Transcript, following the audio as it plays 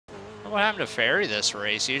What happened to Ferry this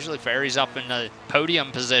race? Usually Ferry's up in the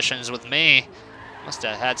podium positions with me. Must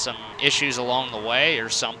have had some issues along the way or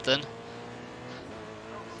something.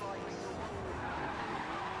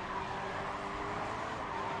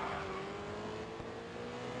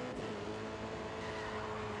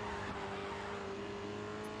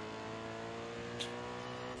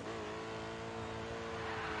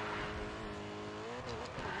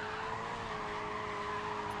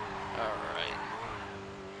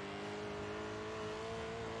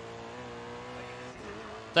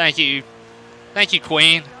 Thank you. Thank you,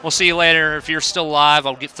 Queen. We'll see you later. If you're still live,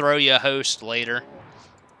 I'll throw you a host later.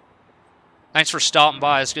 Thanks for stopping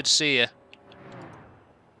by. It's good to see you.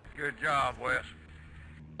 Good job, Wes.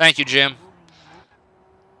 Thank you, Jim.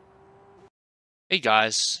 Hey,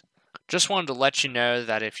 guys. Just wanted to let you know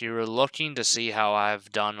that if you're looking to see how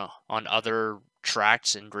I've done on other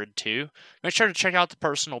tracks in Grid 2, make sure to check out the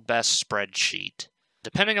personal best spreadsheet.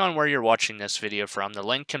 Depending on where you're watching this video from, the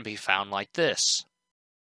link can be found like this.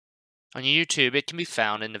 On YouTube, it can be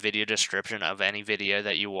found in the video description of any video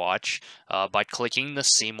that you watch by clicking the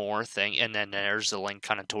See More thing, and then there's the link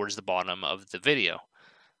kind of towards the bottom of the video.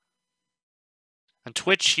 On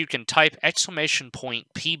Twitch, you can type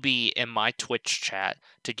 !PB in my Twitch chat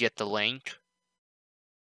to get the link.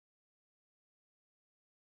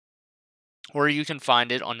 Or you can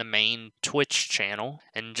find it on the main Twitch channel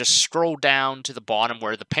and just scroll down to the bottom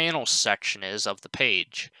where the panels section is of the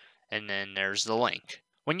page. And then there's the link.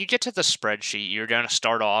 When you get to the spreadsheet, you're going to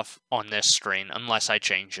start off on this screen, unless I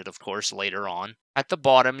change it, of course, later on. At the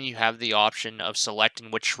bottom, you have the option of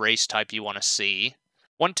selecting which race type you want to see.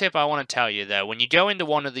 One tip I want to tell you, though, when you go into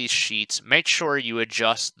one of these sheets, make sure you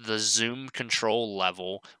adjust the zoom control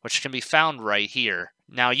level, which can be found right here.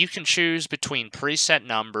 Now, you can choose between preset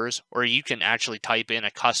numbers, or you can actually type in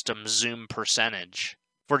a custom zoom percentage.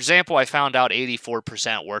 For example, I found out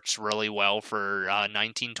 84% works really well for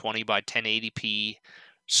 1920 by 1080p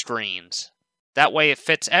screens. That way it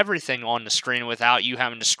fits everything on the screen without you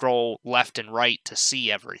having to scroll left and right to see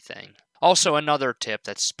everything. Also, another tip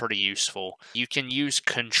that's pretty useful, you can use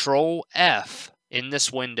Control F in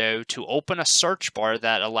this window to open a search bar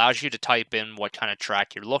that allows you to type in what kind of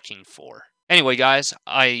track you're looking for. Anyway, guys,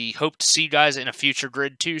 I hope to see you guys in a future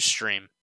Grid 2 stream.